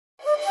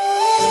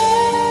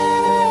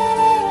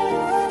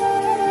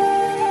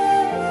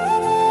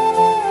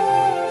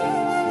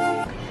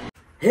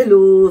Hello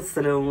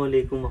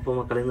അസ്സലാമലൈക്കും. അപ്പോൾ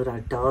മക്കളെ ഇന്നൊരു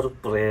അട്ടാറ്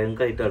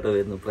പ്രാങ്കായിട്ടാട്ടോ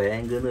വരുന്നു.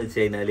 പ്രാങ്ക് എന്ന് വെച്ച്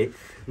കഴിഞ്ഞാൽ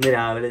ഇന്ന്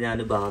രാവിലെ ഞാൻ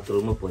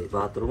ബാത്റൂമിൽ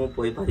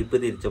പോയി പൈപ്പ്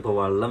തിരിച്ചപ്പോൾ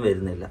വെള്ളം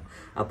വരുന്നില്ല.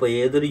 അപ്പോൾ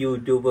ഏതൊരു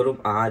യൂട്യൂബറും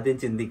ആദ്യം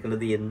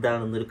ചിന്തിക്കുന്നത്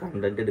എന്താണെന്നൊരു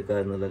കണ്ടന്റ് എടുക്കുക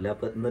എന്നുള്ളതല്ല.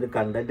 അപ്പോൾ ഇന്നൊരു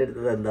കണ്ടന്റ്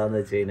എടുത്തത്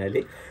എന്താണെന്ന് വെച്ച് കഴിഞ്ഞാൽ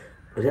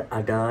ഒരു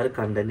അടാറ്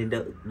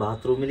കണ്ടന്റിൻ്റെ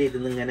ബാത്റൂമിൽ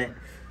ഇരുന്ന്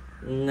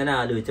ഇങ്ങനെ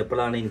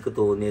ആലോചിച്ചപ്പോഴാണ് എനിക്ക്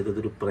തോന്നിയത്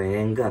ഇതൊരു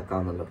പ്രാങ്ക്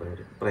ആക്കാന്നുള്ള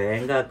പരിപാടി.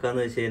 പ്രാങ്ക്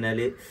ആക്കാന്ന് വെച്ച് കഴിഞ്ഞാൽ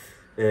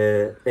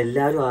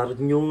എല്ലാവരും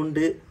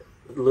അറിഞ്ഞുകൊണ്ട്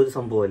ഉള്ളൊരു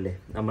സംഭവമല്ലേ.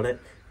 നമ്മുടെ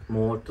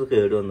മോട്ടർ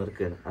കേട്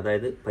വന്നിരിക്കുകയാണ്.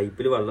 അതായത്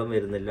പൈപ്പിൽ വെള്ളം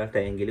വരുന്നില്ല,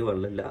 ടാങ്കിൽ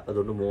വെള്ളമില്ല,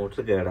 അതുകൊണ്ട് മോട്ടർ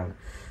കേടാണ്.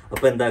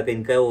 അപ്പോൾ എന്താക്കുക,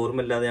 എനിക്ക്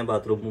ഓർമ്മയില്ലാതെ ഞാൻ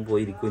ബാത്റൂമിൽ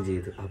പോയി ഇരിക്കുകയും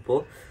ചെയ്തു. അപ്പോൾ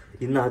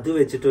ഇന്ന് അത്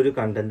വെച്ചിട്ടൊരു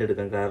കണ്ടന്റ്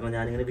എടുക്കാം. കാരണം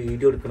ഞാനിങ്ങനെ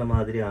വീഡിയോ എടുക്കണ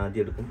മാതിരി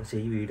ആദ്യം എടുക്കും. പക്ഷേ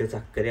ഈ വീഡിയോ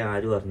ചക്കര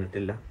ആരും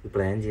അറിഞ്ഞിട്ടില്ല, ഈ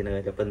പ്ലാൻ ചെയ്യുന്ന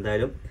കാര്യം. അപ്പോൾ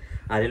എന്തായാലും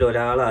ആരെങ്കിലും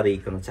ഒരാളെ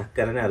അറിയിക്കണം,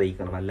 ചക്കരനെ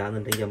അറിയിക്കണം.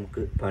 അല്ലാന്നുണ്ടെങ്കിൽ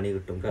നമുക്ക് പണി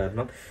കിട്ടും.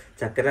 കാരണം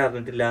ചക്കര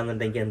അറിഞ്ഞിട്ടില്ല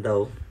എന്നുണ്ടെങ്കിൽ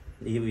എന്താവും,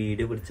 ഈ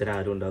വീഡിയോ പിടിച്ചാൽ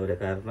ആരും ഉണ്ടാവില്ല.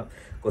 കാരണം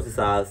കുറച്ച്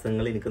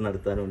സാഹസങ്ങൾ എനിക്ക്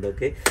നടത്താനുണ്ട്.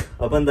 ഓക്കെ,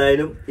 അപ്പോൾ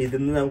എന്തായാലും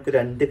ഇതിന്ന് നമുക്ക്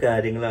രണ്ട്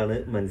കാര്യങ്ങളാണ്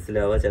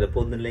മനസ്സിലാവുക. ചിലപ്പോൾ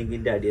ഒന്നുമില്ലെങ്കിൽ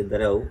എൻ്റെ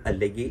അടിയന്തരമാവും,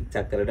 അല്ലെങ്കിൽ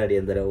ചക്കരയുടെ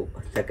അടിയന്തരമാവും.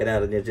 ചക്കര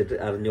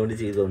അറിഞ്ഞുകൊണ്ട്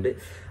ചെയ്തുകൊണ്ട്.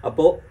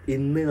 അപ്പോൾ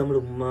ഇന്ന് നമ്മൾ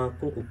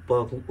ഉമ്മാക്കും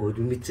ഉപ്പാക്കും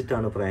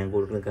ഒരുമിച്ചിട്ടാണ് പ്രായം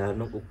കൊടുക്കുന്നത്.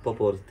 കാരണം ഉപ്പ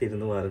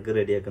പുറത്തിരുന്ന് വർക്ക്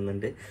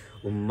റെഡിയാക്കുന്നുണ്ട്,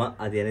 ഉമ്മ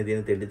അതിനെ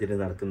തെണ്ടി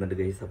നടക്കുന്നുണ്ട്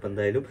ഗൈസ്. അപ്പോൾ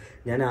എന്തായാലും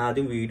ഞാൻ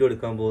ആദ്യം വീഡിയോ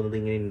എടുക്കാൻ പോകുന്നത്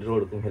ഇങ്ങനെ ഇൻട്രോ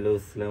എടുക്കും. ഹലോ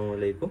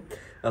അസ്സലാമലൈക്കും.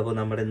 അപ്പോൾ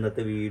നമ്മുടെ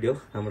ഇന്നത്തെ വീഡിയോ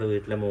നമ്മുടെ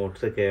വീട്ടിലെ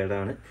മോട്ടർ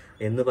കേടാണ്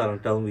എന്ന്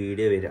പറഞ്ഞിട്ടാവും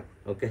വീഡിയോ വരിക.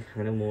 ഓക്കെ,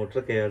 അങ്ങനെ മോട്ടർ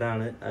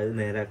കേടാണ്, അത്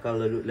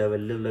നേരാക്കാനുള്ളൊരു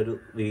ലെവലിലുള്ളൊരു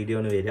വീഡിയോ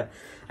ആണ് വരിക.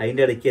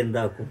 അതിൻ്റെ ഇടയ്ക്ക്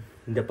എന്താക്കും,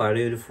 എൻ്റെ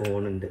പഴയൊരു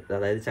ഫോണുണ്ട്,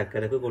 അതായത്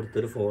ചക്കരക്ക്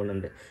കൊടുത്തൊരു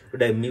ഫോണുണ്ട്, ഒരു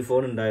ഡമ്മി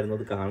ഫോൺ ഉണ്ടായിരുന്നു,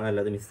 അത്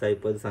കാണാനല്ല, അത്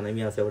മിസ്സായിപ്പോൾ അത്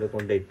സനമിയാസ് അവിടെ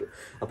കൊണ്ടുപോയിട്ടു.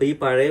 അപ്പോൾ ഈ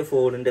പഴയ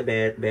ഫോണിൻ്റെ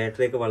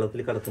ബാറ്ററിയൊക്കെ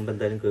വെള്ളത്തിൽ കിടക്കുമ്പോൾ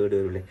എന്തായാലും കേട്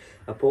വരില്ലേ.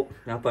 അപ്പോൾ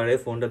ആ പഴയ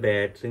ഫോണിൻ്റെ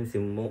ബാറ്ററിയും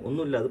സിമ്മും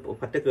ഒന്നുമില്ല, അത്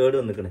പറ്റ കേട്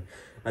വന്നിക്കണേ.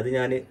 അത്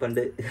ഞാൻ പണ്ട്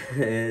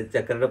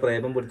ചക്കരയുടെ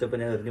പ്രേമം പിടിച്ചപ്പോൾ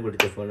ഞാൻ എറിഞ്ഞ്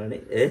പിടിച്ച ഫോണാണ്.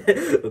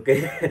 ഓക്കെ,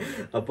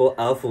 അപ്പോൾ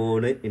ആ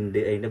ഫോണ് ഉണ്ട്,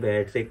 അതിൻ്റെ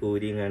ബാറ്ററി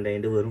കൂരിങ്ങാണ്ട്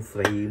അതിൻ്റെ വെറും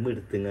ഫ്രെയിം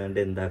എടുത്തുങ്ങാണ്ട്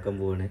എന്താക്കാൻ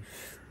പോവാണ്,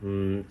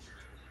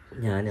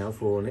 ഞാൻ ആ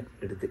ഫോണ്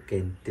എടുത്ത്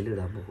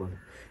കിണറ്റിലിടാൻ പോവാണ്.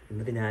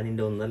 എന്നിട്ട് ഞാൻ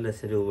എൻ്റെ 1.5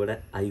 ലക്ഷം രൂപയുടെ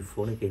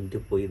ഐഫോൺ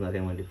കിണറ്റിൽ പോയി എന്ന്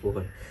പറയാൻ വേണ്ടി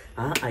പോവാണ്.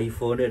 ആ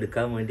ഐഫോൺ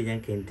എടുക്കാൻ വേണ്ടി ഞാൻ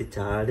കിണറ്റ്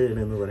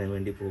ചാടുകയാണെന്ന് പറയാൻ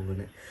വേണ്ടി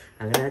പോവാണ്.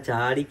 അങ്ങനെ ആ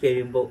ചാടി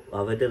കഴിയുമ്പോൾ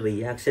അവരുടെ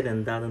റിയാക്ഷൻ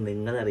എന്താണെന്ന്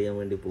നിങ്ങളറിയാൻ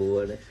വേണ്ടി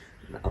പോവാണ്,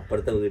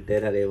 അപ്പുറത്തെ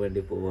വീട്ടുകാരറിയാൻ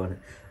വേണ്ടി പോവാണ്.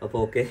 അപ്പോൾ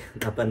ഓക്കെ,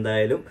 അപ്പോൾ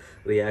എന്തായാലും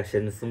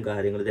റിയാക്ഷൻസും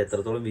കാര്യങ്ങളും ഇത്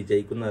എത്രത്തോളം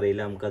വിജയിക്കും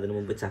അറിയില്ല. നമുക്ക് അതിനു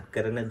മുമ്പ്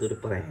ചക്കരനെ ഇതൊരു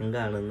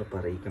പ്രാങ്കാണെന്ന്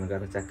പറയിക്കണം.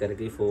 കാരണം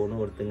ചക്കരക്ക് ഈ ഫോൺ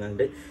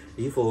കൊടുത്തുങ്ങാണ്ട്,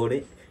 ഈ ഫോണ്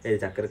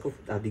ചക്കരക്ക്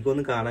അധികം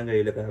ഒന്നും കാണാൻ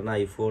കഴിയില്ല. കാരണം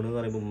ഐഫോൺ എന്ന്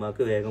പറയുമ്പോൾ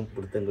ഉമ്മാക്ക് വേഗം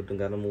പിടുത്തം കിട്ടും.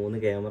 കാരണം 3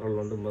 ക്യാമറ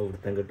ഉള്ളതുകൊണ്ട് ഉമ്മ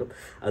പിടുത്തം കിട്ടും.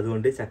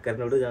 അതുകൊണ്ട്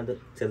ചക്കരനോട് ഞാൻ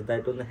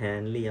ചെറുതായിട്ടൊന്ന്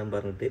ഹാൻഡിൽ ചെയ്യാൻ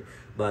പറഞ്ഞിട്ട്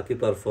ബാക്കി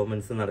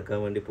പെർഫോമൻസ് നടക്കാൻ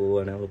വേണ്ടി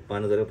പോവുകയാണ്.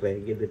 ഉപ്പാൻ ഇതുവരെ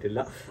പ്രാങ്ക് ചെയ്തിട്ടില്ല.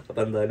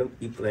 അപ്പോൾ എന്തായാലും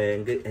ഈ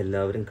പ്രാങ്ക്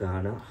എല്ലാവരും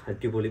കാണാം,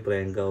 അടിപൊളി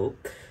പ്രാങ്കാവും.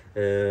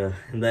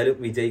 എന്തായാലും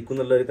വിജയിക്കും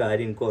എന്നുള്ളൊരു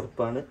കാര്യം എനിക്ക്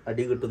ഉറപ്പാണ്,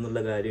 അടി കിട്ടും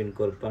എന്നുള്ള കാര്യം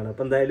എനിക്ക് ഉറപ്പാണ്.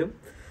 അപ്പോൾ എന്തായാലും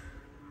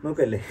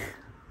നോക്കല്ലേ.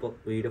 അപ്പോൾ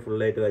വീഡിയോ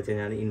ഫുള്ളായിട്ട് വായിച്ചാൽ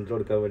ഞാൻ ഇൻട്രോ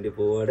എടുക്കാൻ വേണ്ടി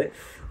പോവാണ്.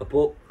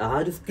 അപ്പോൾ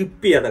ആരും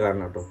സ്കിപ്പ് ചെയ്യാതെ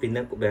കാണണം കേട്ടോ.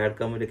 പിന്നെ ബാഡ്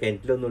കമൻറ്റ്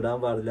കിണറ്റിലൊന്നും ഇടാൻ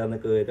പാടില്ല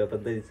എന്നൊക്കെ വരും. അപ്പോൾ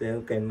എന്താ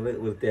വെച്ചാൽ കിണറ്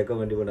വൃത്തിയാക്കാൻ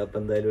വേണ്ടി പോകണം. അപ്പോൾ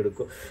എന്തായാലും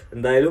എടുക്കും.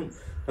 എന്തായാലും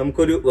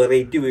നമുക്കൊരു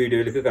വെറൈറ്റി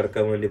വീഡിയോയിലേക്ക്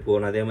കിടക്കാൻ വേണ്ടി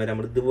പോകണം. അതേമാതിരി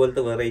നമ്മൾ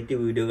ഇതുപോലത്തെ വെറൈറ്റി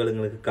വീഡിയോകൾ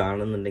നിങ്ങൾക്ക്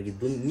കാണുന്നുണ്ടെങ്കിൽ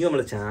ഇതും ഇനി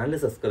നമ്മുടെ ചാനൽ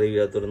സബ്സ്ക്രൈബ്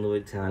ചെയ്യാത്തവരൊന്ന്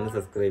പോയി ചാനൽ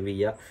സബ്സ്ക്രൈബ്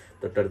ചെയ്യുക,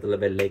 തൊട്ടടുത്തുള്ള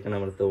ബെല്ലൈക്കൺ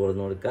നമ്മൾ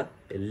തോർന്ന് കൊടുക്കുക,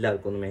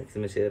 എല്ലാവർക്കും ഒന്ന്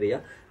മാക്സിമം ഷെയർ ചെയ്യുക.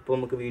 അപ്പോൾ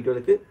നമുക്ക്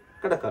വീഡിയോയിലേക്ക്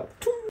കിടക്കാം.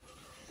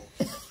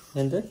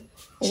 എന്ത്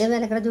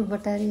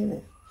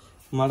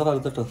മട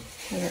പറത്തിട്ടോ,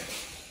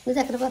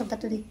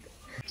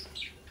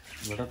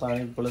 ഇവിടെ പണി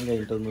ഇപ്പോഴും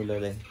കഴിഞ്ഞിട്ടൊന്നുമില്ല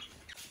അല്ലേ.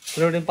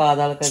 ഇവിടെ എവിടെയും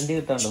പാതാളക്കണ്ടി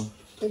കിട്ടാണ്ടോ?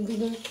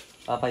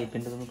 ആ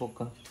പൈപ്പിന്റെ ഒന്ന്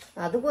പൊക്കാം.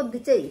 അത്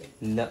കൊതിച്ചേ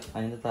ഇല്ല,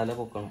 അതിന്റെ തല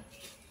പൊക്കണം.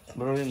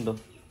 ഇവിടെ ഉണ്ടോ?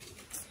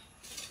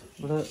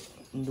 ഇവിടെ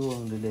എന്ത്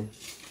പോകുന്നുണ്ടല്ലേ,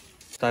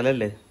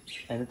 തലല്ലേ,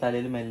 അതിന്റെ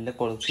തലയിൽ മെല്ലെ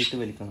കുളച്ചിട്ട്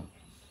വലിക്കണം.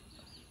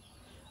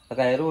 ആ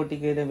കയറ്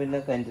പൊട്ടിക്കഴിഞ്ഞാൽ പിന്നെ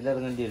കിണറ്റിൽ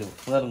ഇറങ്ങേണ്ടി വരും.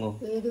 അത് ഇറങ്ങോ?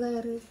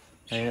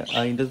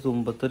 അതിന്റെ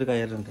തുമ്പത്തൊരു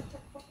കയറുണ്ട്,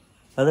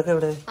 അതൊക്കെ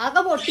എവിടെ?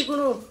 അതൊക്കെ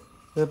പൊട്ടിക്കണു.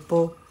 എപ്പോ?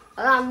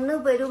 അത് അന്ന്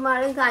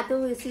പെരുമഴയും കാറ്റും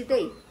വീശിട്ടേ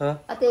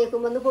ആ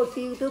തേക്കുമ്പോ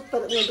പൊട്ടിയിട്ട്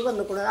ഇങ്ങോട്ട്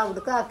വന്നിക്കണു. അത്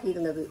അവിടേക്ക്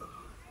ആക്കിയിരുന്നത്.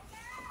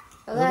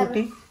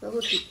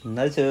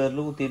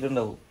 ചേറില്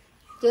കുത്തിയിട്ടുണ്ടാവും.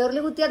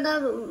 ചേറില് കുത്തി എന്താ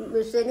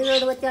മിഷീന്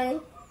കേട് പറ്റാണ്?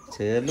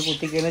 ചേറില്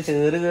കുത്തിക്കഴിഞ്ഞാൽ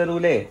ചേറ്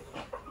കേറൂലേ,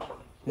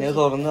 ഞാൻ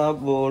തുറന്ന് ആ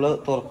ബോള്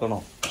തുറക്കണോ?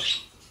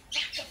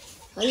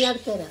 അത് ഞാൻ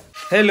എടുത്തരാം.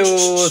 ഹലോ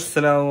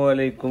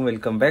അസ്സലാമലൈക്കും,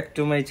 welcome back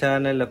to my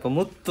channel. അപ്പൊ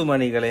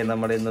മുത്തുമണികളെ,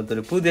 നമ്മുടെ ഇന്നത്തെ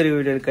ഒരു പുതിയൊരു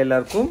വീഡിയോയിലേക്ക്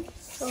എല്ലാവർക്കും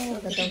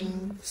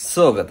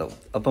സ്വാഗതം.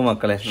 അപ്പൊ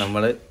മക്കളെ,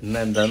 നമ്മള് ഇന്ന്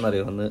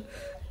എന്താന്നറിയോ, ഒന്ന്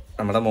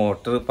നമ്മുടെ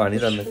മോട്ടർ പണി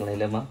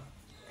തന്നിക്കണല്ലേ അമ്മ,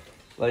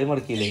 വഴി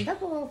മുടക്കിയില്ലേ?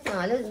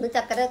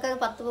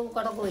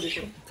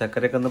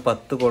 ചക്കരയൊക്കെ ഒന്ന്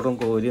 10 കുടം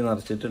കോരി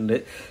നിറച്ചിട്ടുണ്ട്.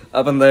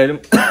 അപ്പൊ എന്തായാലും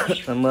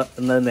നമ്മ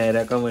ഇന്ന്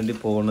നേരാക്കാൻ വേണ്ടി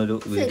പോണൊരു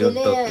വീഡിയോ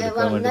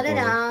എടുക്കാൻ വേണ്ടി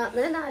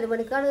 4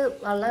 മണിക്കാണ്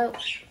വെള്ളം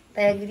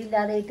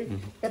ടാങ്കിലില്ലാതായിട്ട്.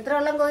 എത്ര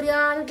വെള്ളം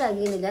കോരിയാലും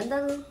തികയുന്നില്ല.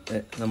 എന്താണ്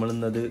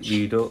നമ്മളിന്നത്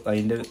വീഡിയോ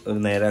അതിന്റെ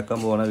നേരാക്കാൻ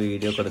പോണ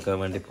വീഡിയോ ഒക്കെ എടുക്കാൻ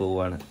വേണ്ടി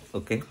പോവാണ്.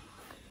 ഓക്കെ,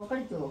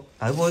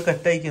 അത് പോയി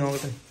കട്ടായിക്ക്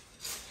നോക്കട്ടെ.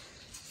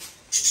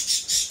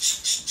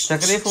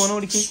 ചക്കരയെ ഫോൺ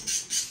പിടിക്ക്.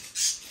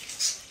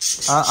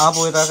 ആ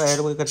പോയി ആ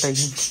കയറ് പോയി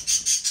കട്ടായിക്ക്.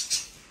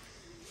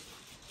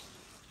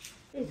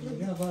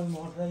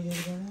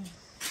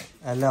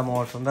 അല്ല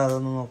മോട്ടറിന്റെ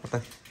അതൊന്ന്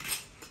നോക്കട്ടെ.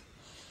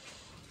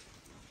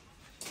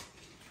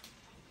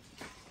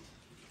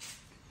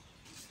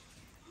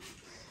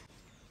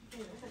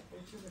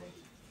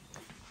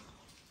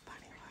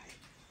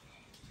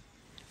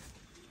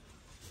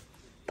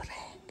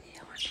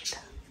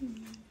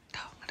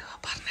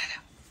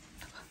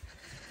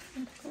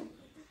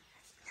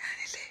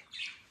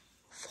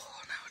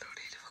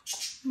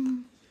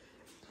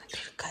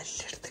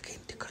 കല്ലെടുത്ത്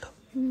കെട്ടിക്കടും,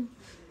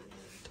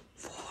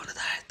 ഫോണ്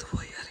താഴത്ത്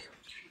പോയി അറിയും,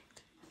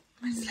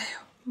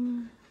 മനസ്സിലായോ?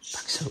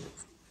 പക്ഷെ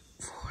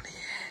ഫോണ്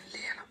ഹാൻഡിൽ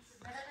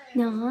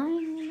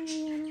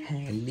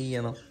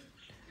ചെയ്യണം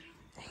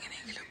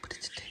എങ്ങനെയെങ്കിലും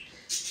പിടിച്ചിട്ട്.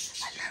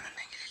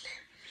 അല്ലാന്നുണ്ടെങ്കിലല്ലേ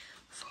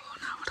ഫോൺ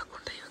അവിടെ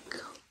കൊണ്ടുപോയി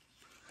വെക്കോ.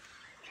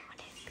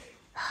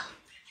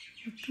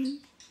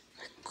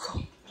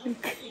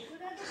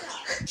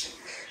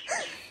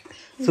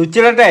 സ്വിച്ച്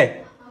ഇടട്ടെ,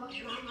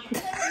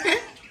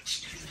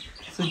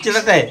 സ്വിച്ച്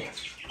ഇടട്ടെ,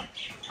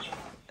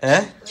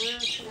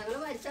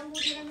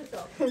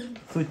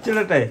 സ്വിച്ച്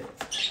ഇടട്ടെ.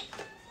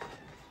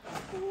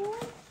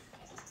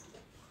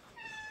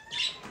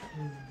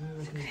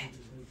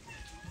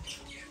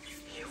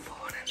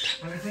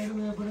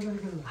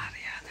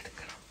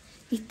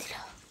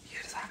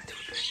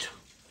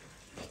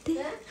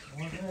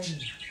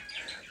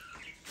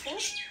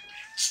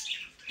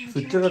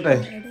 സ്വിച്ച് ഇടട്ടെ.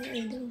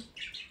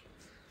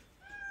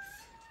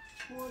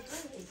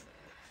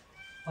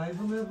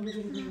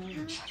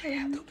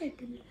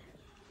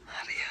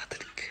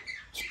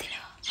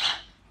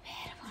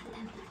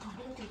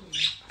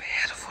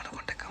 വേറെ ഫോൺ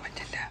കൊണ്ടുവെക്കാൻ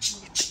പറ്റില്ല.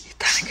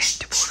 ഇതാണ്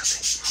കയറ്റി പോണത്.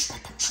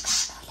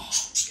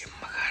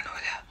 ഇമ്മ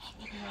കാണൂല.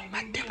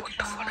 മറ്റേ പൊട്ട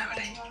ഫോൺ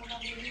എവിടെ?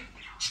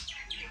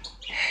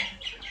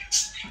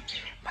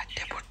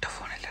 മറ്റേ പൊട്ട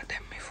ഫോണല്ല,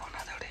 ഡെമ്മി ഫോൺ.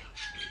 അതവിടെ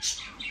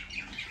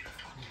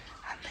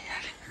അന്ന്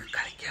ഞാൻ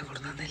കളിക്കാൻ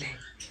കൊടുന്നില്ലേ,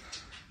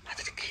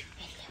 അതെടുക്ക്.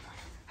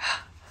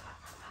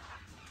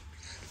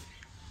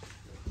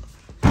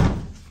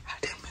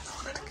 ഡെമ്മി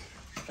ഫോൺ എടുക്ക്.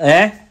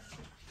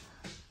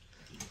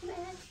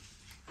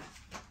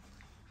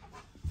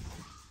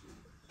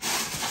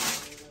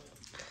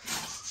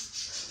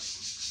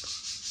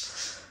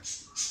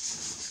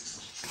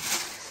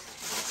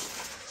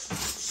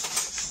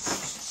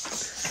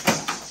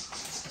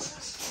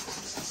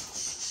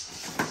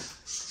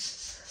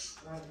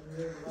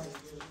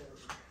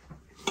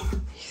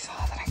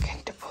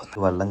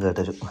 വെള്ളം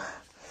കേട്ടൊരു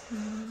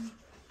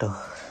കേട്ടോ.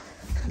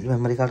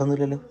 മെമ്മറി കാർഡൊന്നും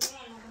ഇല്ലല്ലോ.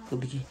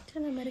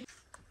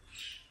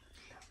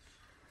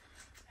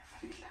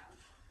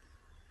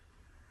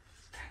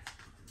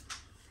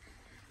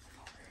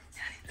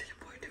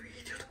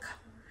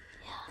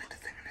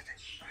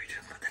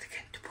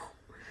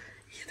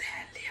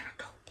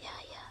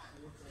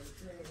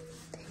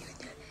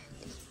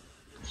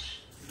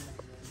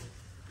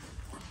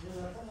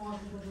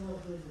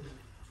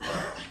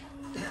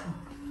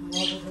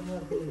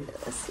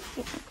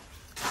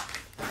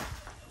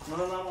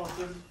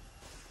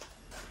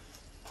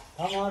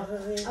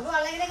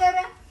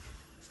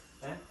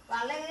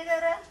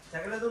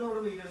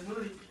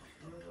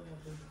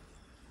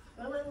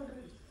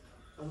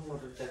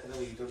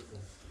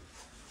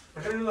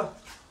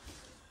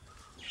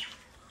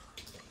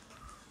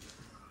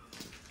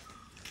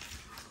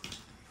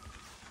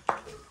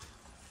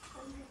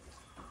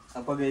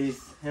 അപ്പൊ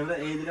എവിടെ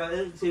ഏതിലാ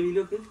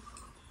ചെവിയിലൊക്കെ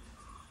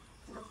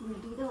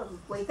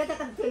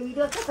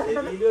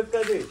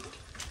വെക്കാതെ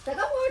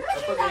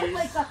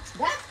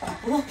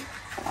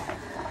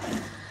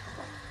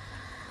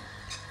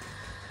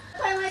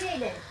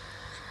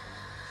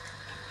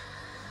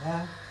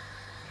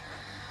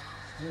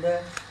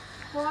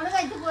ഫോണ്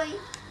കഴിച്ചു പോയി.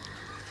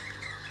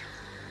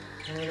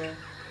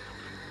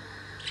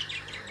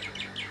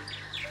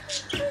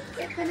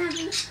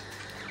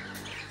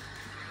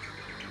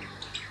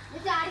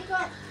 ചാടിക്കോ.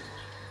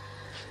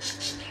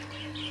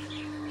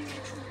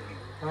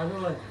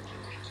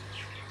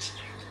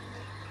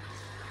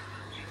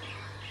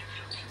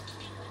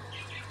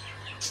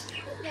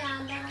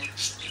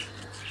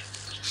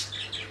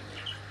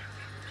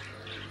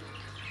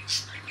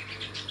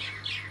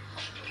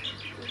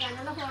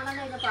 ഞങ്ങളുടെ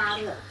ഫോണെന്ന് അതിന്റെ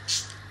പാറുക.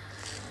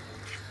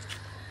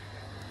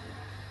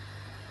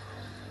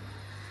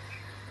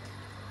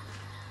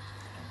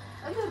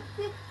 അത്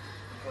നിർത്തി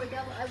പോയിട്ട്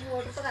അത്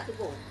ഓട്ടത്തെ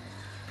കത്തിപ്പോവും.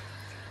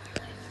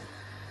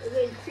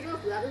 വലിച്ചു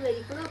നോക്ക്, അത്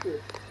വലിച്ചു നോക്ക്.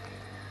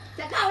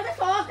 ചെക്ക അവിടെ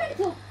ഷോക്ക്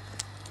അടിച്ചു.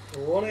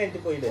 ഫോൺ കയറ്റി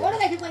പോയില്ലേ? ഫോണ്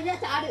കയറ്റി പോയില്ല,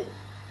 ചാട്.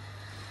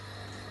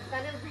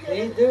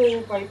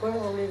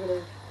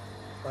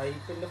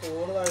 പൈപ്പിന്റെ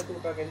ഫോണ് താഴ്ത്തു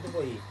വിട്ടാ കെട്ടി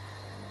പോയി.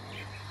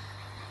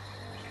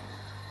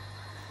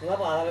 നിങ്ങളാ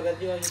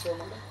പാതാളക്കരത്തി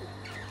വാങ്ങിക്കോന്നുണ്ട്.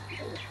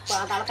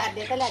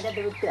 പാതാളക്കാരത്തേക്കല്ല അതെ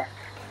വിട്ടുക.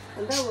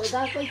 എന്താ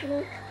ഇതാ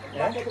പോയിക്കുന്നത്?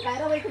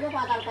 കയറ പോയിക്കുന്നത്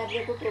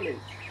പാതാളക്കാരത്തേക്ക് കിട്ടുള്ളൂ.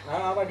 ആ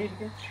വടി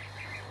ഇരിക്കും.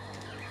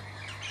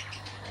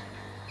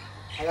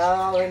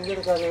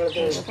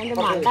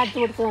 മണ്ട അടിച്ചു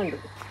കൊടുക്കുന്നുണ്ട്.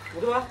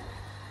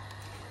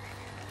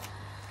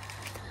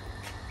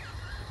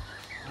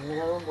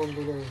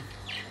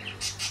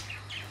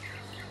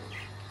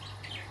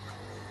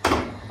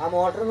 ആ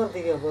മോട്ടർ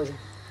നിർത്തിക്കോ.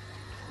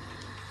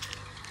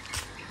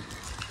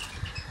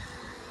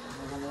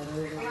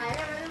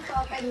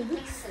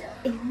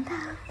 എന്താ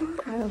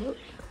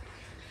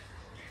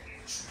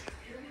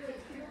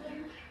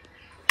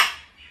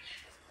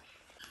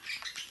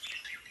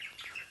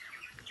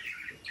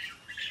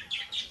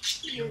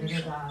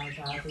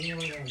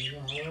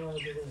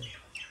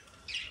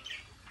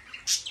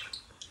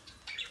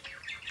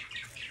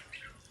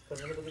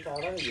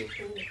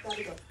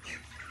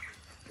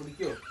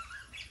കുടിക്കോ?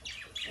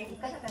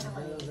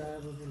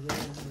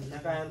 ഞാൻ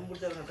കയറും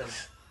പിടിച്ചിറങ്ങട്ടെ.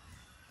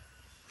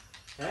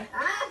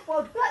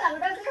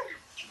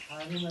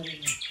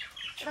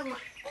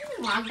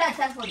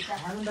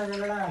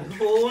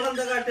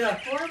 ഫോണെന്താ കാട്ടുക?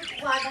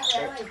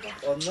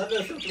 ഒന്നര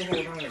ദിവസം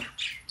ഫോണാണ്.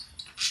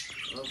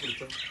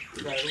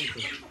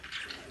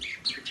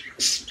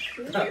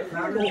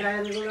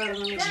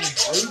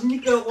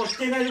 പിടിച്ചോ, കുറച്ച്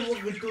കഴിഞ്ഞാൽ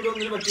കിട്ടൂല,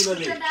 ഒന്നിനും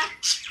പറ്റൂലല്ലേ?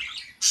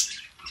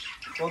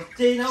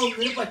 കുറച്ച് കഴിഞ്ഞാൽ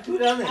ഒന്നിനും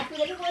പറ്റൂലെന്ന്.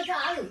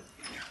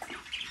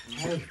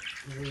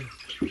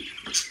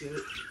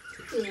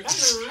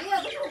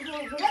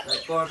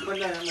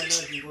 കുഴപ്പമില്ല, ഞാൻ നല്ല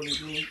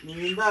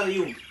നീന്താ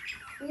അറിയും.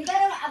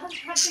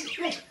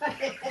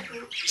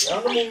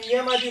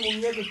 മുങ്ങിയാ മതി,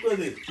 മുങ്ങിയാ കിട്ടും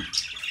അത്.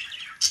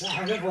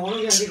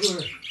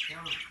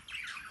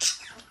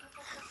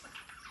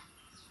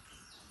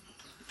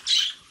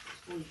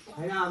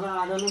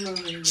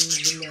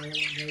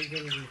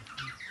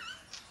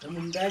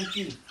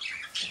 മുണ്ടായിരിക്കും.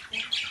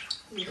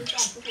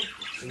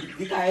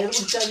 ഇത് കയറ്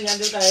പിടിച്ചാൽ ഞാൻ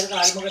കയറ്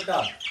കാൽമ കേട്ടാ.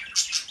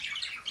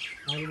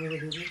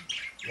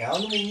 ഞാൻ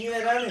ഒന്ന് മുങ്ങി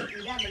വരാണ്.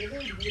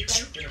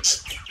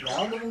 ഞാൻ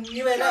ഒന്ന്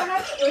മുങ്ങി വരാം.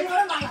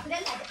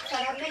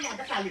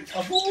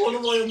 ഫോണ്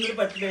പോയി ഒന്നും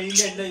പറ്റില്ല.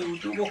 ഇതിന്റെ എല്ലാം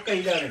യൂട്യൂബ് ഒക്കെ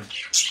അതിലാണ്.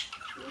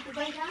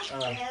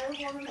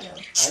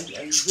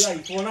 ഇത്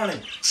ഐഫോണാണ്.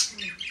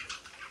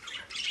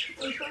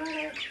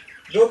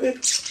 ഇതൊക്കെ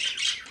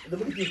ഇത്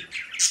പിടിക്കും.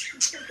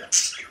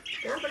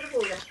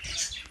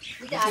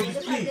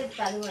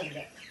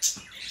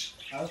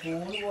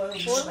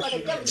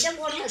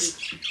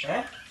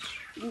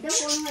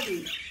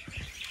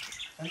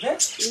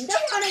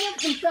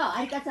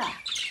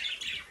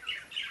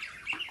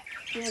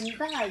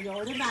 എന്താ കഴിഞ്ഞോ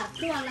ഒരു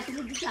നറുക്ക് വെള്ളത്തിൽ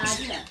ഇത്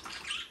ചാടില്ല.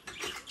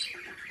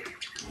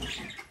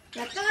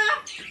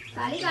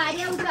 കളി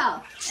കാര്യാവൂട്ടോ.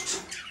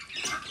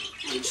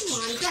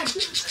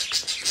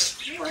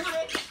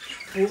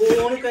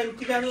 ഫോണ്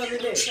കഴിച്ചിട്ടാന്ന്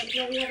പറഞ്ഞില്ലേ?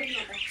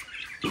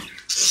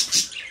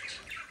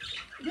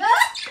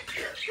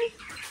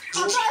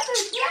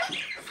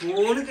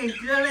 ഫോണ്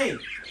കഴിച്ചിട്ടാണേ.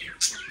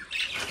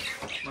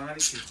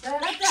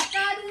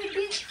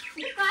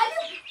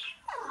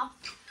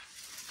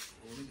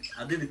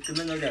 അത്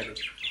എടുക്കുന്ന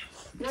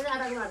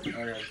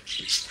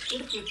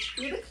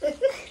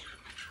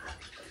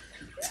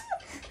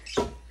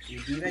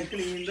ഇതിനൊക്കെ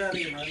നീന്താ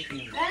അറിയും.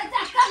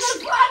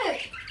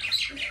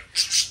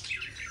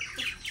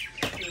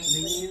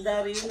 നീന്താ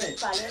അറിയുന്നേ.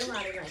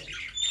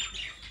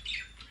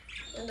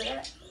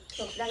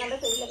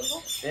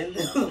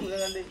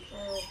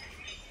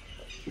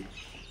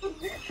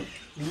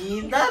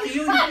 നീന്താ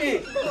അറിയൂ.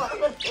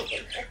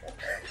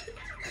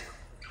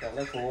 നല്ല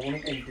ഫോണ്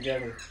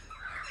കഴിച്ചിട്ടാണ്.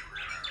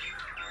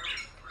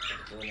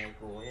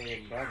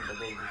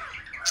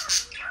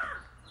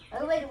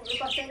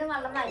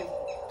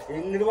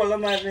 എങ്ങനെ വെള്ളം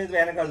മാറുന്ന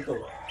വേനൽക്കാലത്തോ?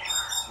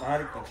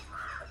 മാറിക്കോ.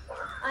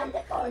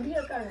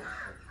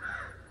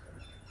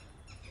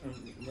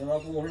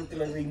 ഫോൺ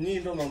എടുത്തില്ല. റിങ്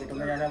ചെയ്തോ നോക്കട്ടെ.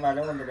 ഞാൻ ആ വല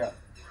കൊണ്ടുവരാം.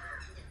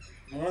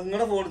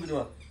 നിങ്ങളുടെ ഫോൺ എടുത്തിട്ട്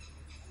വാ.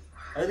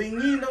 അത്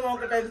റിങ് ചെയ്തോ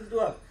നോക്കട്ടെ. എടുത്തിട്ട്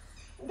വാ.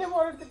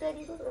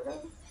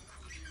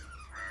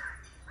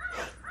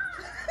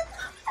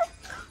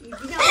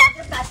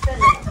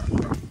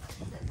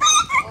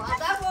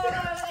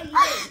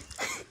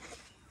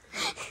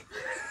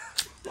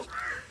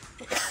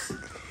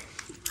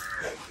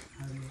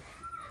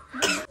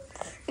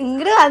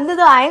 ഇങ്ങോട്ട്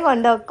വന്നത് വാങ്ങി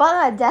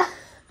കൊണ്ടുവെക്കോന്ന് വെച്ചാ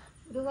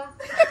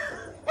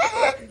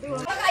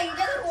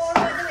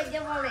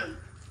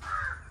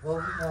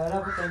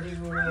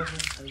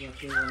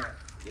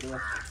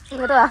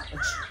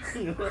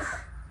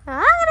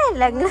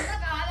അങ്ങനെയല്ല. എന്നാ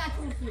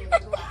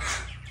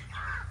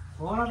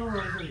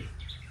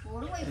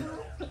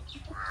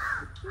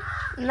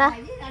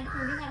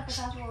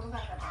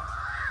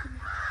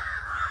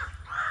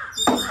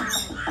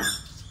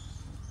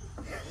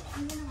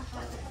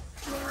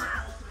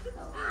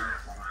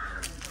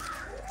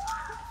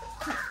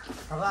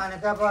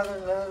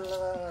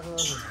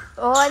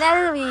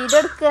ഓനത് വീഡിയോ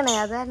എടുക്കണേ.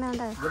 അത് തന്നെ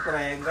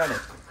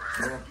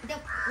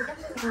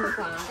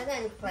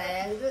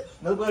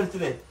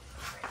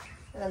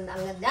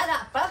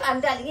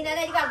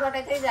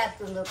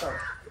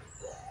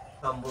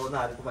സംഭവം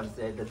ആർക്കും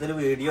മനസ്സിലായില്ല. ഇതൊരു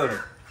വീഡിയോ ആണ്.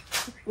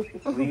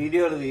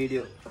 വീഡിയോ ആണ്.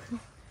 വീഡിയോ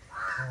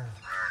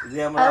ഇത്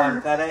നമ്മളെ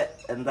ആൾക്കാരെ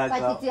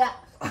എന്താക്കാ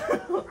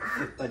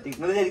പറ്റി.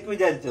 നിങ്ങള് ശരിക്കും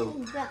വിചാരിച്ചോ?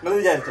 നിങ്ങള്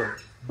വിചാരിച്ചോ?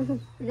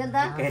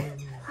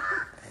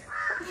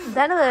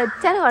 ഇതാണ്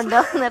വെച്ചാണ്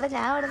കൊണ്ടുപോകുന്നത്.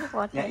 ഞാൻ ഇവിടെ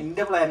പോട്ടെ.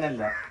 എന്റെ പ്ലാൻ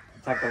അല്ല.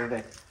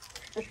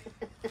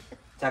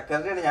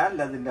 ചക്കരയുടെ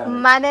ഞാനല്ല. അതിന്റെ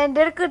ഉമ്മാനെ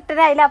കിട്ടണ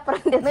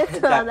അതിലപ്പുറം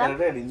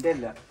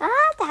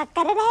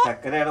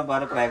ചക്കരയുടെ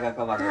പല പ്രായക്കാക്ക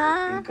പറഞ്ഞു.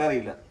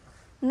 എനിക്കറിയില്ല.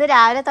 ഇന്ന്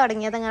രാവിലെ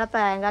തുടങ്ങിയത് നിങ്ങളെ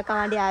പ്രായങ്കാക്കാൻ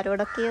വേണ്ടി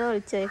ആരോടൊക്കെയോ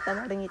വിളിച്ചു ചോദിക്കാൻ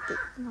തുടങ്ങിട്ട്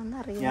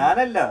ഒന്നറിയില്ല.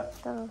 ഞാനല്ല.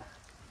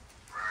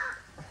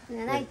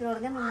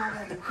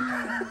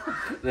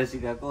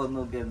 റഷികാക്ക ഒന്ന്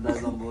നോക്കി എന്താ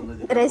സംഭവം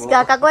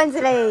റഷികാക്കാക്ക്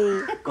മനസ്സിലായി.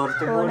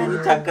 കുറച്ചും കൂടി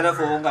ചക്കര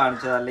ഫോൺ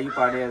കാണിച്ചത്, അല്ലെങ്കിൽ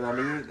പണിയായിരുന്നു,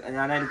 അല്ലെങ്കിൽ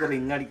ഞാൻ എനിക്ക്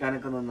റിങ്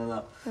അടിക്കാനൊക്കെ നിന്നതാ.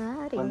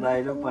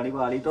 എന്തായാലും പണി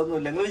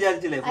പാളിയിട്ടൊന്നുമില്ല. നിങ്ങൾ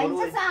വിചാരിച്ചില്ലേ ഫോൺ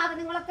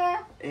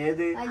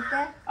ഏത്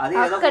അത്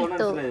ഏതാ ഫോൺ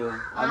മനസ്സിലായോ?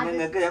 അത്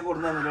നിങ്ങൾക്ക് ഞാൻ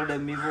കൊടുന്നല്ലോ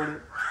ഡമ്മി ഫോൺ.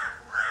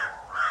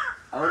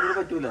 അതൊന്നും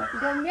പറ്റൂല,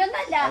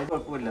 അത്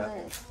കുഴപ്പമില്ല.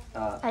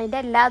 അതിന്റെ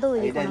എല്ലാം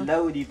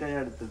ഊരിയിട്ടാ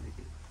ഞാൻ എടുത്തത്.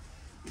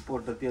 ഈ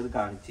പൊട്ടത്തി അത്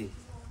കാണിച്ചേ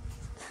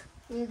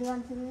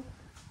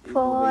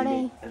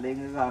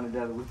അല്ലെങ്കിൽ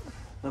കാണില്ലായിരുന്നു.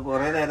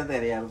 കൊറേ നേരം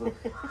തിരയായിരുന്നു.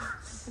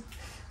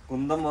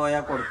 കുന്തം പോയാ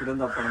കൊടുക്കലും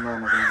തപ്പണം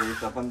നമുക്ക്.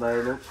 അപ്പൊ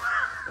എന്തായാലും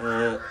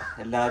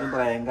എല്ലാരും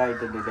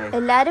പ്രായങ്കായിട്ടുണ്ട്.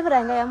 എല്ലാരും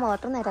പ്രായങ്കായ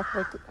മോട്ടർ നേരാക്കി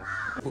പറ്റി.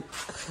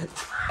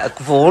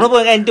 ഫോണ്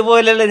പോയി കഴിഞ്ഞിട്ട്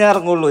പോയല്ലേ ഞാൻ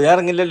ഇറങ്ങുള്ളൂ. ഞാൻ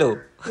ഇറങ്ങില്ലല്ലോ.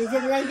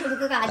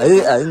 അത്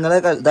നിങ്ങളെ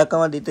ഇതാക്കാൻ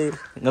വേണ്ടിട്ട്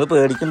നിങ്ങൾ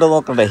പേടിക്കണ്ടോ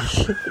നോക്കണ്ടേ?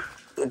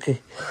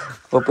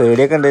 ഇപ്പൊ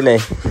പേടിയൊക്കെ ഉണ്ടല്ലേ?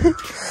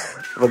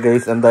 അപ്പൊ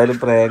ഗൈസ് എന്തായാലും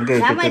പ്രാങ്ക്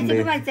ആയിട്ടുണ്ട്.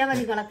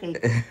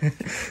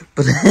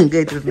 പ്രാങ്ക്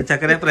ആയിട്ടുണ്ട്.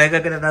 ചക്കര പ്രാങ്ക്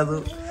ഒക്കെ അത്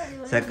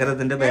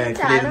ചക്കരത്തിന്റെ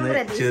ബാക്കിലിരുന്ന്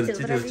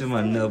ചിരിച്ച്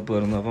മണ്ണ്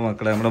കപ്പായിരുന്നു. അപ്പൊ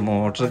മക്കളെ നമ്മുടെ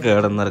മോട്ടർ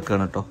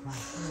കേടന്നിറക്കാണ് കേട്ടോ.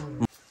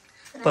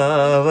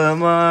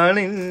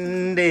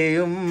 പാവമാണിന്റെ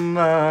ഉമ്മ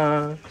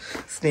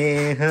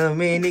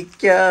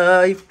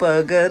സ്നേഹമെനിക്കായി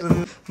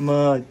പകർന്ന്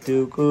മാറ്റു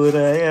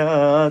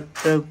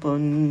കുറയാത്ത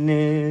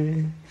പൊന്ന്.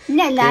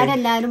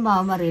 എല്ലാരും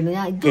പാവം പറയുന്നു.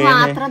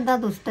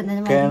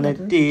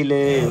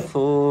 കിണറ്റിലെ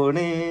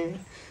ഫോണ്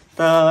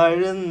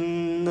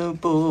താഴ്ന്നു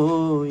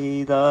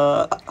പോയിതാ.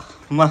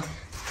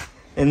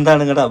 എന്താണ്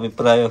നിങ്ങളുടെ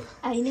അഭിപ്രായം?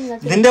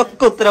 ഇതിന്റെ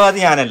ഒക്കെ ഉത്തരവാദി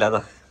ഞാനല്ല.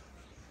 അതാ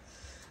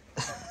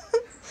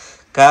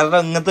കാരണം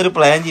ഇങ്ങനത്തെ ഒരു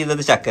പ്ലാൻ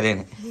ചെയ്തത്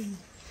ചക്കരയാണ്.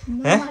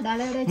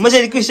 ഉമ്മ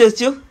ശരിക്കും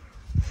വിശ്വസിച്ചു?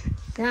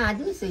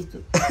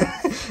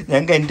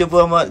 ഞാൻ കിണറ്റ്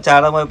പോകുമ്പോ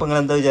ചാടാൻ പോയപ്പോ നിങ്ങൾ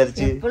എന്താ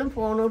വിചാരിച്ചു?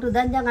 ഫോണോട്ട്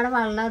ഇതാ ഞങ്ങളുടെ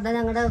വെള്ളം, ഇതാ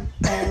ഞങ്ങളുടെ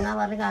തേങ്ങ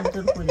പറഞ്ഞ് കാണിച്ചു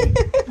കൊടുക്കൂലേ.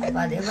 അപ്പൊ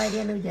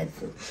അതേമാതിരിയാണ്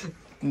വിചാരിച്ചു.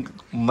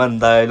 ഉമ്മ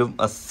എന്തായാലും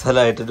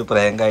അസലായിട്ടൊരു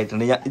പ്രാങ്ക്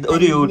ആയിട്ടുണ്ട്.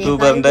 ഒരു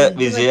യൂട്യൂബറിന്റെ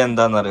വിജയം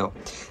എന്താണെന്നറിയോ?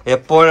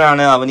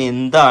 എപ്പോഴാണ് അവന്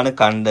എന്താണ്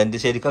കണ്ടന്റ്.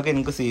 ശരിക്കൊക്കെ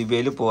എനിക്ക്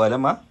CBI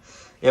പോകാലമ്മ.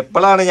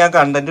 എപ്പോഴാണ് ഞാൻ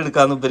കണ്ടന്റ്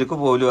എടുക്കാന്ന് ഇവർക്ക്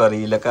പോലും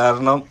അറിയില്ല.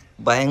 കാരണം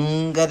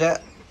ഭയങ്കര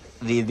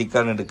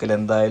രീതിക്കാണ് എടുക്കൽ.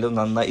 എന്തായാലും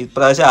നന്നായി.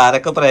 ഇപ്രാവശ്യം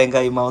ആരൊക്കെ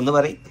പ്രാങ്കായി ഒന്ന്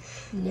പറയും.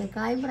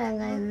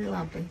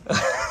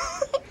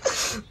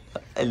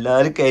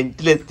 എല്ലാരും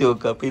കിണറ്റിലെത്തി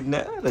നോക്കുക. പിന്നെ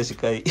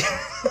റഷിക്കായി.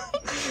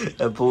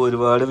 അപ്പൊ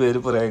ഒരുപാട് പേര്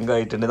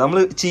പ്രാങ്കായിട്ടുണ്ട്. നമ്മൾ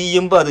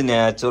ചെയ്യുമ്പോ അത്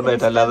നാച്ചുറൽ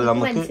ആയിട്ട്, അല്ലാതെ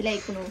നമുക്ക്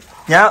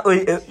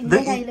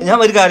ഞാൻ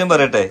ഒരു കാര്യം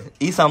പറയട്ടെ.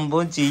 ഈ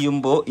സംഭവം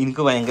ചെയ്യുമ്പോ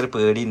എനിക്ക് ഭയങ്കര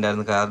പേടി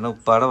ഉണ്ടായിരുന്നു. കാരണം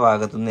ഉപ്പാടെ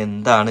ഭാഗത്തു നിന്ന്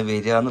എന്താണ്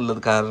വരിക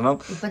എന്നുള്ളത്. കാരണം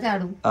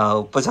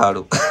ഉപ്പ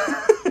ചാടും.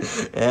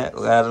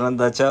 കാരണം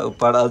എന്താ വെച്ചാ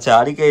ഉപ്പാടെ അത്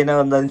ചാടിക്കഴിഞ്ഞാൽ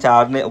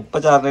എന്തായാലും ഉപ്പ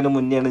ചാടുന്നതിന്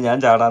മുന്നെയാണ് ഞാൻ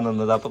ചാടാൻ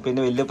നിന്നത്. അപ്പൊ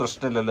പിന്നെ വലിയ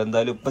പ്രശ്നമില്ലല്ലോ.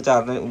 എന്തായാലും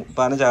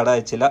ഉപ്പാനെ ചാടാൻ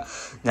അയച്ചില്ല.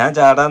 ഞാൻ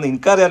ചാടാന്ന്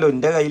എനിക്കറിയാലോ,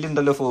 എന്റെ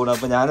കയ്യിലുണ്ടല്ലോ ഫോൺ.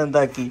 അപ്പൊ ഞാൻ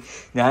എന്താക്കി,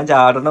 ഞാൻ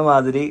ചാടണ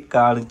മാതിരി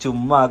കാണിച്ചു.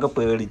 ഉമ്മ ആകെ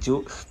പേടിച്ചു.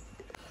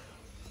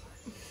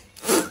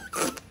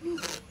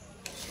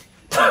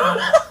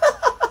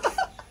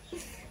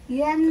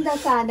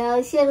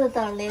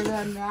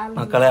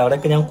 മക്കളെ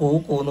അവിടെയൊക്കെ ഞാൻ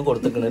കൂന്ന്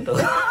കൊടുത്തിട്ടുണ്ട് കേട്ടോ.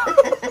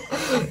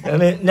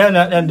 ഞാൻ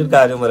ഒരു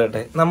കാര്യം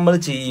പറയട്ടെ. നമ്മൾ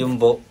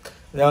ചെയ്യുമ്പോ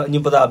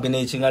ഇനിയിപ്പോ ഇത്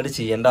അഭിനയിച്ചിങ്ങാണ്ട്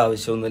ചെയ്യേണ്ട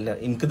ആവശ്യമൊന്നുമില്ല.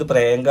 എനിക്കിത്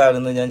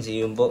പ്രാങ്കാണെന്ന് ഞാൻ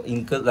ചെയ്യുമ്പോ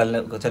എനിക്ക് നല്ല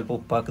ചിലപ്പോ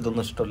ഉപ്പാക്ക്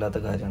ഇതൊന്നും ഇഷ്ടമില്ലാത്ത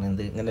കാര്യമാണ്.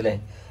 എന്ത് ഇങ്ങനല്ലേ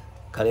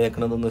കളി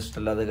വെക്കണതൊന്നും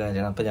ഇഷ്ടമില്ലാത്ത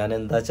കാര്യമാണ്. അപ്പൊ ഞാൻ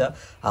എന്താ വെച്ചാൽ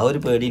ആ ഒരു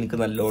പേടി എനിക്ക്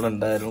നല്ലോണം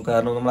ഉണ്ടായിരുന്നു.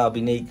 കാരണം നമ്മൾ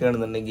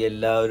അഭിനയിക്കുകയാണെന്നുണ്ടെങ്കിൽ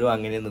എല്ലാവരും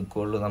അങ്ങനെ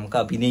നിൽക്കുള്ളൂ. നമുക്ക്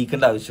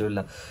അഭിനയിക്കേണ്ട ആവശ്യമില്ല.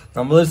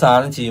 നമ്മളൊരു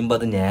സാധനം ചെയ്യുമ്പോൾ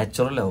അത്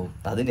നാച്ചുറൽ ആവും.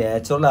 അത്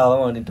നാച്ചുറൽ ആവാൻ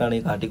വേണ്ടിയിട്ടാണ്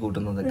ഈ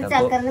കാട്ടിക്കൂട്ടുന്നതൊക്കെ. അപ്പൊ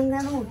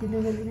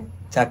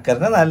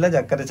ചക്കരനെ നല്ല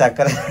ചക്കര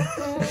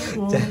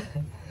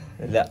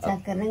ഇല്ല,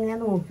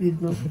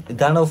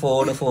 ഇതാണ്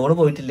ഫോണ്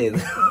പോയിട്ടില്ലേ?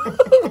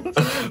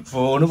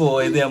 ഫോണ്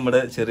പോയത് നമ്മുടെ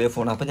ചെറിയ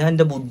ഫോൺ. അപ്പൊ ഞാൻ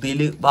എന്റെ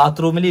ബുദ്ധിയില്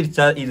ബാത്റൂമിൽ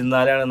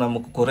ഇരുന്നാലാണ്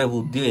നമുക്ക് കുറെ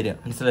ബുദ്ധി വരിക.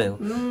 മനസ്സിലായോ?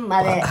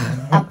 അതെ.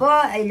 അപ്പൊ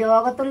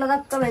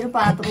ലോകത്തുള്ളതൊക്കെ വരും.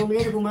 ബാത്റൂമിൽ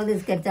ഇരിക്കുമ്പോൾ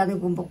നിസ്കരിച്ചാൽ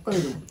നിൽക്കുമ്പോ ഒക്കെ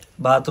വരും.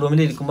 ബാത്റൂമിൽ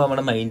ഇരിക്കുമ്പോ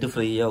നമ്മുടെ മൈൻഡ്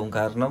ഫ്രീ ആവും.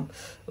 കാരണം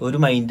ഒരു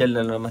മൈൻഡ്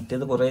അല്ലല്ലോ,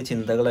 മറ്റേത് കുറെ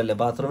ചിന്തകളല്ലേ.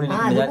 ബാത്റൂമിൽ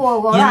ഇരിക്കുമ്പോൾ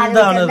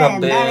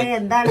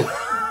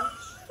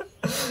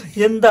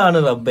എന്താണ്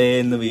റബ്ബേ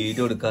എന്ന്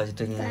വീഡിയോ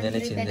എടുക്കാച്ചിട്ട് ഇങ്ങനെ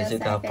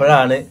ചിന്തിച്ചിട്ട്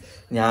അപ്പോഴാണ്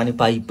ഞാൻ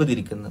പൈപ്പ്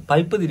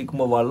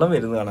തിരിക്കുമ്പോൾ വെള്ളം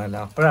വരുന്നത് കാണാനല്ല.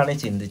 അപ്പോഴാണ്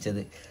ചിന്തിച്ചത്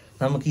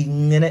നമുക്ക്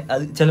ഇങ്ങനെ.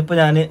 അത് ചിലപ്പോ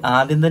ഞാൻ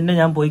ആദ്യം തന്നെ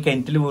ഞാൻ പോയി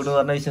കിണറ്റിൽ വീട്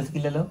പറഞ്ഞാൽ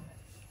വിശ്വസിക്കില്ലല്ലോ.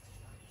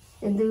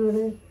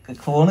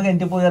 ഫോണ്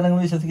കിണറ്റിൽ പോയി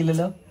പറഞ്ഞാൽ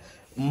വിശ്വസിക്കില്ലല്ലോ.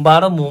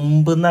 മുമ്പാടെ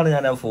മുമ്പ് നിന്നാണ്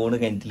ഞാൻ ആ ഫോണ്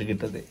കിണറ്റിൽ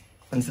കിട്ടത്.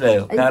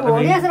 മനസ്സിലായോ?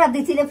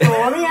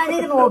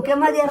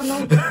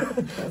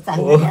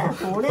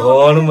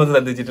 ഫോണൊന്നും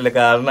ശ്രദ്ധിച്ചിട്ടില്ല.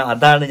 കാരണം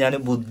അതാണ് ഞാൻ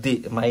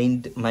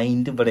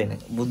മൈൻഡ് ഇവിടെയാണ്.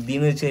 ബുദ്ധി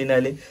എന്ന് വെച്ച്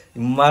കഴിഞ്ഞാല്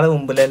ഉമ്മാടെ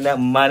മുമ്പിൽ തന്നെ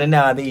ഉമ്മാനെ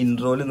ആദ്യം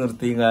ഇൻട്രോയില്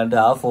നിർത്തിക്കാണ്ട്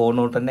ആ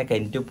ഫോണോട്ട് തന്നെ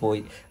കിണറ്റിൽ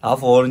പോയി. ആ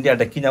ഫോണിന്റെ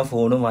ഇടയ്ക്ക് ഞാൻ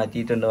ഫോണ്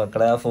മാറ്റിയിട്ടുണ്ട്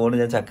മക്കളെ. ആ ഫോണ്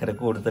ഞാൻ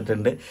ചക്കരക്ക്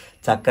കൊടുത്തിട്ടുണ്ട്.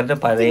 ചക്കരന്റെ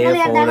പഴയ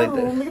ഫോണ്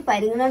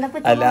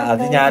അല്ല,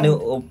 അത് ഞാൻ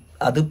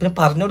അത് പിന്നെ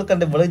പറഞ്ഞു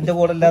കൊടുക്കണ്ടേ, ഇവിടെ ഇന്റെ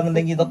കൂടെ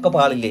ഇല്ലാന്നുണ്ടെങ്കിൽ ഇതൊക്കെ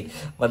പാടില്ലേ.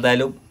 അപ്പൊ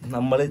എന്തായാലും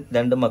നമ്മള്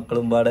 2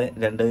 മക്കളും പാടെ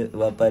 2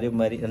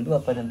 വാപ്പാരിമാരി 2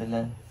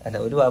 വാപ്പാരുണ്ടല്ലേ, അല്ല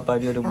ഒരു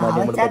വാപ്പാരി ഒരു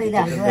ഉമ്മാരിയും കൂടെ.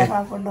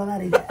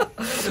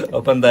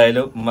 അപ്പൊ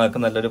എന്തായാലും ഉമ്മാക്ക്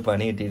നല്ലൊരു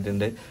പണി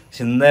കിട്ടിയിട്ടുണ്ട്.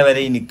 പക്ഷെ ഇന്നേ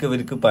വരെ എനിക്ക്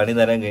ഇവർക്ക് പണി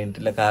തരാൻ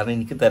കഴിഞ്ഞിട്ടില്ല. കാരണം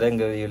എനിക്ക് തരാൻ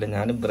കഴിയൂല,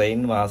 ഞാൻ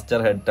ബ്രെയിൻ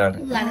മാസ്റ്റർ ഹെഡാണ്.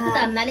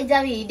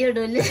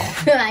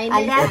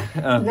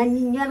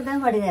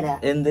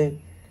 എന്ത്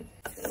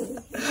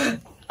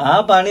ആ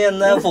പണി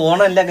എന്നാ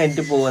ഫോണല്ല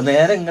കയറ്റി പോവാ,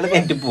 നേരെ നിങ്ങള്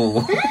കയറ്റി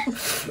പോവും.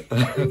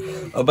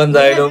 അപ്പൊ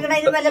എന്തായാലും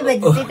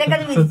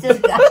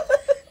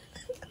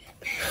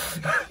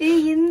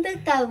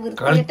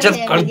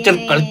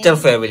കൾച്ചർ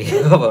ഫാമിലി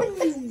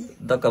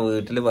ഇതൊക്കെ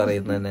വീട്ടില്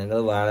പറയുന്നത് തന്നെ.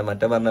 ഞങ്ങൾ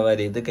മറ്റേ പറഞ്ഞ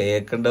മാതിരി ഇത്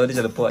കേൾക്കേണ്ടവര്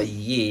ചിലപ്പോ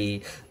അയ്യേ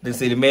ഇത്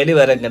സിനിമയില്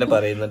വരെ ഇങ്ങനെ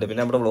പറയുന്നുണ്ട്.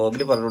 പിന്നെ നമ്മുടെ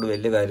വ്ളോഗിൽ പറഞ്ഞോട്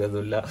വലിയ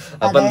കാര്യമൊന്നുമില്ല.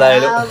 അപ്പൊ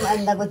എന്തായാലും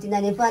എന്താ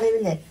കൊച്ചിനെ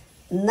പറയുന്നില്ലേ,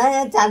 എന്നാ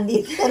ഞാൻ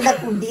ചന്തിക്ക് എന്താ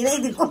കുട്ടീനെ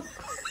ഇതിപ്പോ.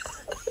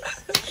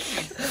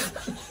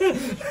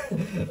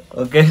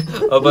 ഓക്കെ.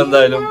 അപ്പൊ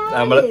എന്തായാലും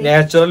നമ്മള്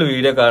നാച്ചുറൽ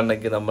വീഡിയോ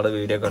കാണണമെങ്കിൽ നമ്മുടെ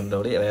വീഡിയോ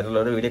കണ്ടോളി.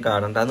 വേറെയുള്ളവരുടെ വീഡിയോ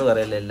കാണണ്ടെന്ന്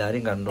പറയല്ല,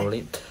 എല്ലാരും കണ്ടോളി.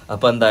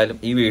 അപ്പൊ എന്തായാലും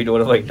ഈ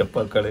വീഡിയോയുടെ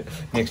വൈറ്റപ്പാക്കള്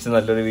നെക്സ്റ്റ്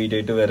നല്ലൊരു വീഡിയോ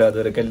ആയിട്ട് വരാം.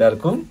 അതുവരെയൊക്കെ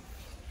എല്ലാവർക്കും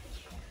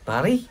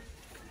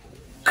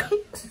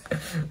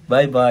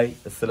ബൈ ബൈ,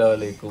 അസ്സലാമു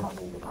അലൈക്കും.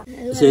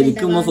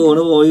 ശരിക്കും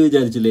ഫോണ് പോയി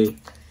വിചാരിച്ചില്ലേ?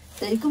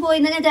 ശരിക്കും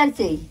പോയിന്ന് ഞാൻ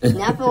വിചാരിച്ചേ,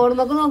 ഞാൻ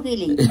ഫോണുമൊക്കെ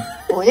നോക്കിയില്ലേ.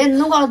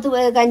 ഓരെന്നും കുളത്ത്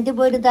കഞ്ഞി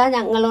പോയിട്ട്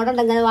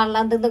ഞങ്ങളോടുണ്ടെങ്കിൽ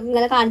വെള്ളം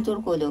ഇങ്ങനെ കാണിച്ചു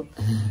കൊടുക്കുമല്ലോ.